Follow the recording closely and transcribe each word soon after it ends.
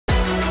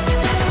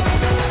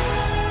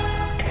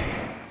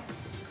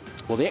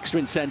Well, the extra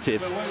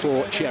incentive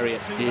for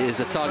Chariot is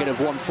a target of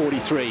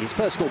 143. His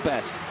personal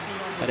best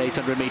at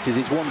 800 metres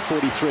is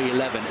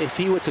 143.11. If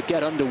he were to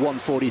get under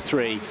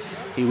 143,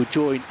 he would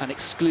join an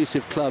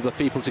exclusive club of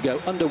people to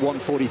go under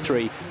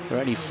 143. There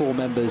are only 4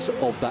 members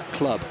of that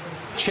club.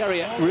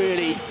 Chariot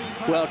really,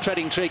 well,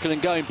 treading treacle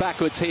and going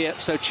backwards here.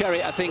 So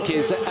Chariot, I think,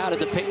 is out of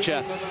the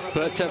picture.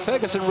 But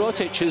Ferguson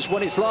Rotich has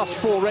won his last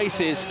 4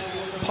 races,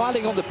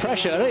 piling on the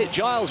pressure. Elliot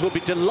Giles will be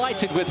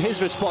delighted with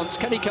his response.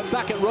 Can he come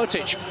back at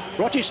Rotich?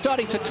 Rotich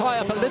starting to tie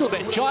up a little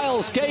bit.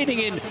 Giles gaining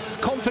in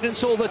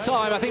confidence all the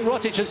time. I think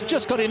Rotich has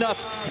just got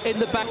enough in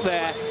the back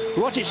there.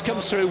 Rotich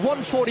comes through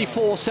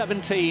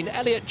 144.17.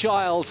 Elliot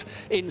Giles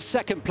in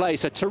second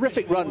place. A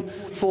terrific run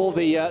for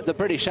the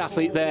British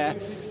athlete there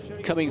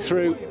coming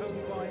through.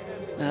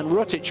 And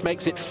Rotich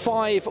makes it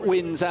 5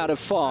 wins out of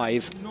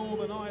 5.